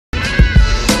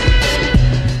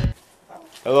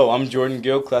Hello, I'm Jordan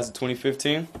Gill, class of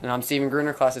 2015. And I'm Stephen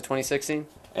Gruner, class of 2016.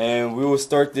 And we will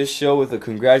start this show with a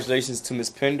congratulations to Ms.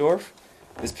 Pendorf.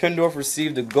 Ms. Pendorf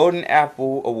received the Golden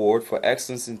Apple Award for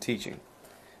Excellence in Teaching.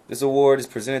 This award is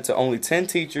presented to only 10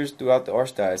 teachers throughout the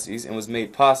Archdiocese and was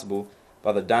made possible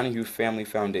by the Donahue Family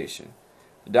Foundation.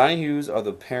 The Donahues are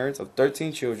the parents of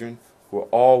 13 children who are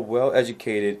all well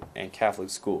educated in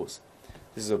Catholic schools.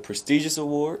 This is a prestigious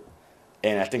award,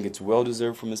 and I think it's well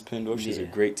deserved for Ms. Pendorf. She's a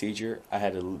great teacher. I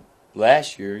had her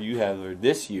last year. You have her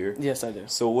this year. Yes, I do.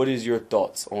 So what is your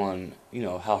thoughts on,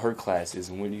 how her class is,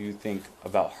 and what do you think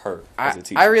about her as a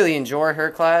teacher? I really enjoy her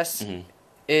class. Mm-hmm.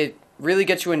 It really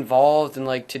gets you involved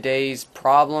in today's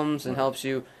problems and helps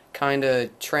you kind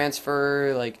of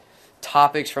transfer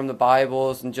topics from the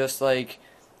Bibles and just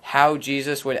how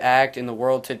Jesus would act in the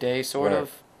world today, sort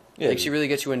of. Yeah, she really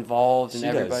gets you involved and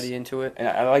everybody into it. And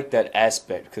I like that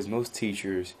aspect because most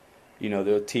teachers,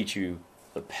 they'll teach you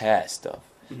the past stuff.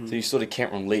 Mm-hmm. So you sort of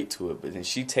can't relate to it. But then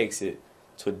she takes it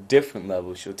to a different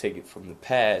level. She'll take it from the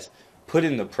past, put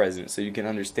it in the present so you can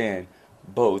understand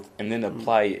both, and then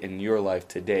apply it in your life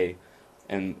today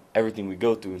and everything we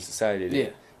go through in society today.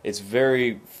 Yeah. It's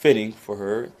very fitting for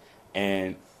her,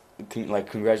 and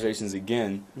congratulations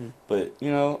again. Mm. But,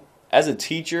 as a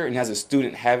teacher and as a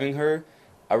student having her,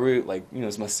 I really,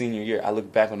 it's my senior year. I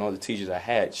look back on all the teachers I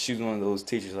had. She was one of those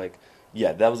teachers,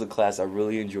 that was a class I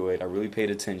really enjoyed, I really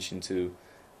paid attention to,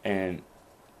 and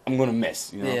I'm going to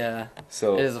miss, Yeah.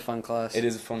 So it is a fun class. It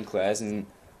is a fun class, and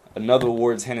another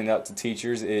award handed out to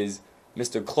teachers is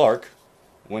Mr. Clark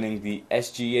winning the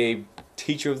SGA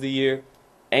Teacher of the Year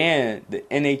and the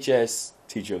NHS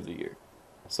Teacher of the Year.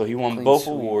 So he won both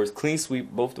awards, clean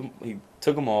sweep, both of them. He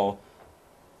took them all.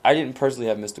 I didn't personally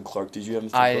have Mr. Clark. Did you have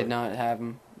Mr. Clark? I did not have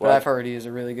him, but I've heard he is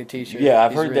a really good teacher. Yeah,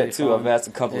 I've heard really that too. fun. I've asked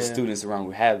a couple of students around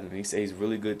who have him. He says he's a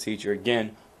really good teacher.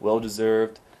 Again,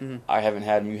 well-deserved. Mm-hmm. I haven't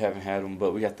had him, you haven't had him,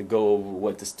 but we have to go over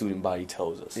what the student body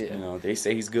tells us. Yeah. They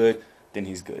say he's good, then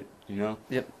he's good,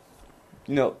 Yep.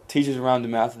 Teachers around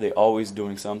DeMatha, they always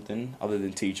doing something other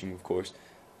than teaching, of course.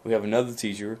 We have another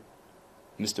teacher,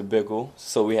 Mr. Bickle.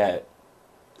 So we had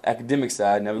academic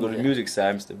side, now we go to the music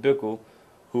side, Mr. Bickle,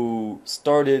 who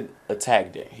started a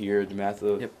tag day here at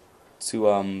DeMatha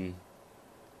to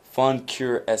fund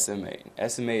cure SMA.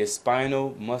 SMA is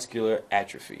spinal muscular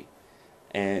atrophy.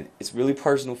 And it's really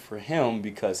personal for him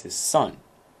because his son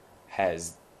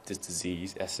has this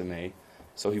disease, SMA.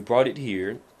 So he brought it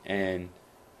here, and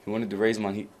he wanted to raise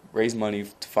money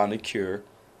to find a cure.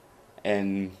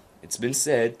 And it's been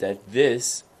said that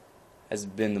this has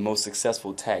been the most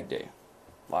successful tag day.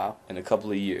 Wow. In a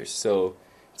couple of years. So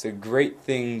it's a great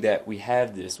thing that we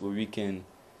have this where we can,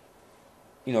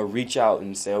 reach out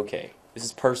and say, okay, this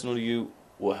is personal to you,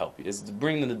 we'll help you. This is to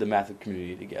bring the DeMatha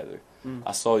community together. Mm.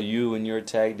 I saw you in your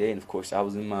tag day, and of course I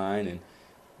was in mine, and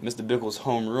Mr. Bickle's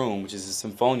homeroom, which is a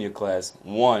Symphonia class,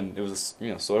 won. It was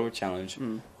sort of a challenge.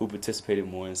 Who participated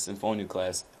more in Symphonia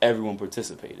class? Everyone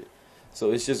participated.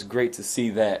 So it's just great to see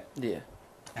that. Yeah.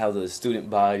 How the student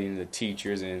body and the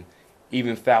teachers and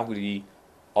even faculty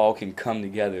all can come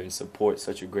together and support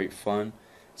such a great fun.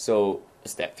 So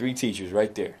it's that 3 teachers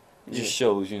right there. It just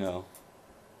shows,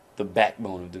 the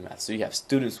backbone of DeMatha. So you have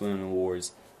students winning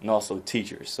awards and also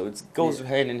teachers. So it goes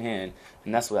hand in hand,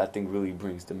 and that's what I think really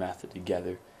brings DeMatha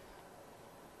together.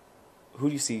 Who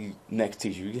do you see next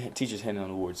teacher? You get teachers handing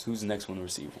out awards. Who's the next one to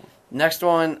receive one? Next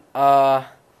one,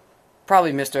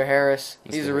 probably Mr. Harris.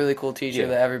 He's a really cool teacher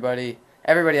that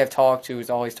everybody I've talked to is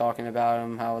always talking about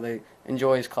him, how they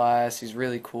enjoy his class. He's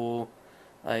really cool.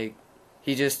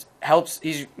 He just helps.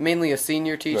 He's mainly a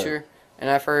senior teacher, and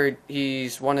I've heard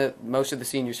he's one of most of the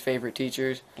seniors' favorite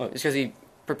teachers. It's because he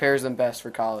prepares them best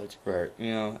for college. Right.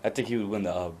 I think he would win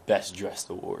the Best Dressed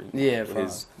Award. Yeah, for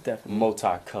his definitely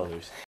multi-colors.